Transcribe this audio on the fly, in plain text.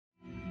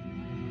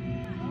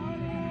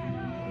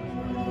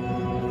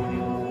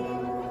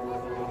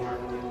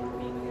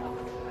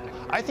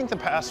I think the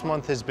past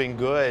month has been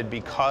good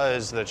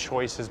because the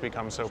choice has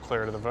become so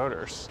clear to the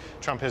voters.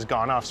 Trump has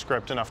gone off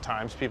script enough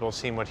times, people have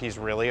seen what he's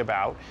really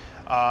about.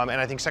 And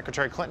I think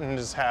Secretary Clinton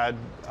has had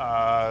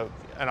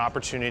an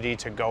opportunity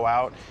to go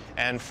out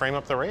and frame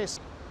up the race.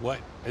 What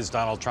has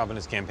Donald Trump and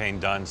his campaign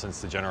done since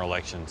the general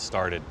election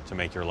started to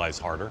make your lives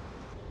harder?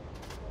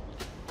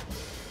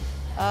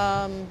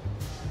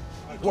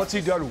 What's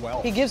he done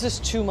well? He gives us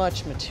too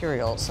much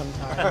material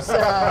sometimes.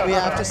 We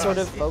have to sort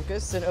of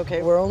focus and,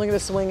 okay, we're only going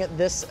to swing at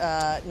this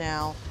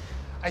now.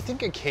 I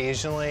think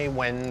occasionally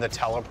when the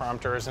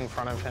teleprompter is in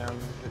front of him,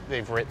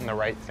 they've written the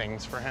right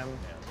things for him.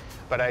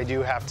 But I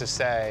do have to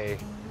say,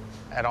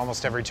 at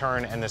almost every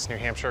turn, and this New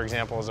Hampshire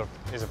example is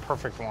a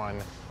perfect one,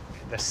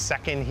 the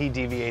second he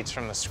deviates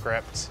from the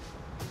script,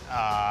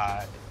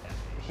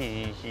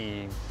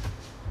 he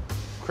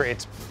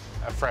creates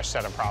a fresh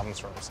set of problems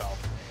for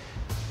himself.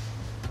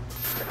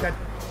 That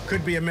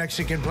could be a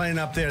Mexican plane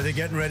up there. They're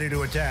getting ready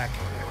to attack.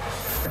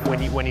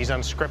 When he's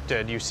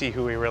unscripted, you see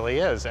who he really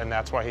is, and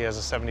that's why he has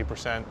a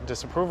 70%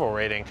 disapproval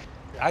rating.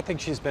 I think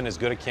she's been as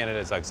good a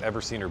candidate as I've ever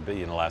seen her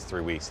be in the last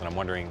 3 weeks, and I'm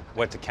wondering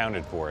what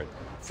accounted for it.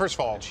 First of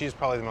all, she's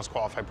probably the most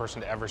qualified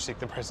person to ever seek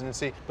the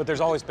presidency. But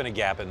there's always been a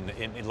gap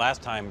in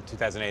last time,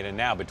 2008 and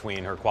now,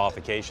 between her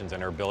qualifications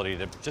and her ability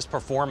to just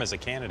perform as a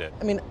candidate.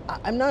 I mean,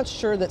 I'm not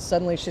sure that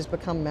suddenly she's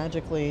become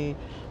magically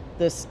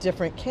this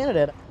different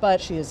candidate,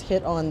 but she has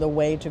hit on the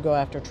way to go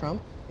after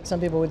Trump. Some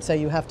people would say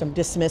you have to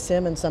dismiss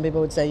him, and some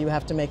people would say you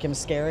have to make him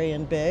scary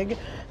and big.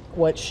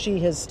 What she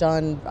has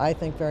done, I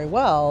think, very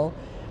well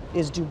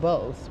is do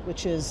both,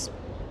 which is,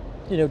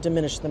 you know,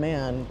 diminish the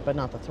man, but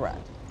not the threat.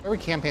 Every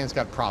campaign's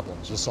got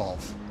problems to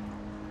solve.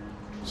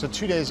 So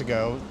 2 days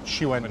ago,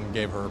 she went and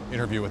gave her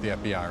interview with the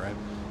FBI, right?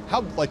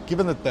 How, like,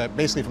 given that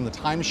basically from the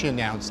time she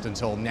announced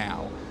until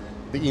now,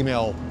 the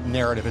email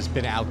narrative has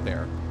been out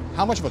there,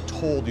 how much of a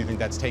toll do you think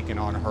that's taken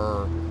on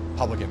her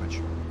public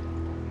image?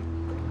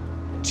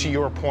 To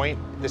your point,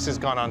 this has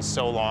gone on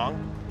so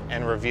long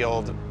and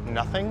revealed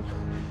nothing.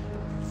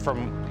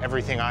 From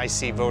everything I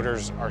see,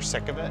 voters are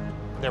sick of it.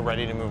 They're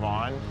ready to move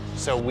on.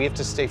 So we have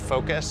to stay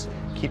focused,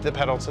 keep the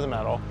pedal to the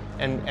metal,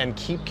 and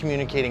keep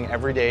communicating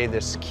every day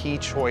this key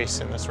choice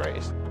in this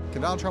race.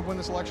 Can Donald Trump win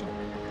this election?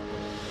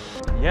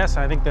 Yes,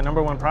 I think the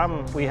 #1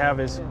 problem we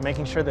have is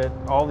making sure that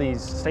all these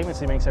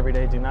statements he makes every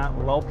day do not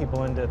lull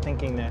people into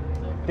thinking that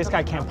this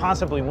guy can't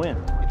possibly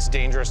win. It's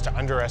dangerous to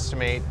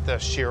underestimate the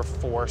sheer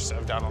force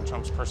of Donald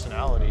Trump's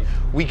personality.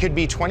 We could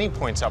be 20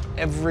 points up.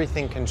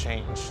 Everything can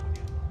change.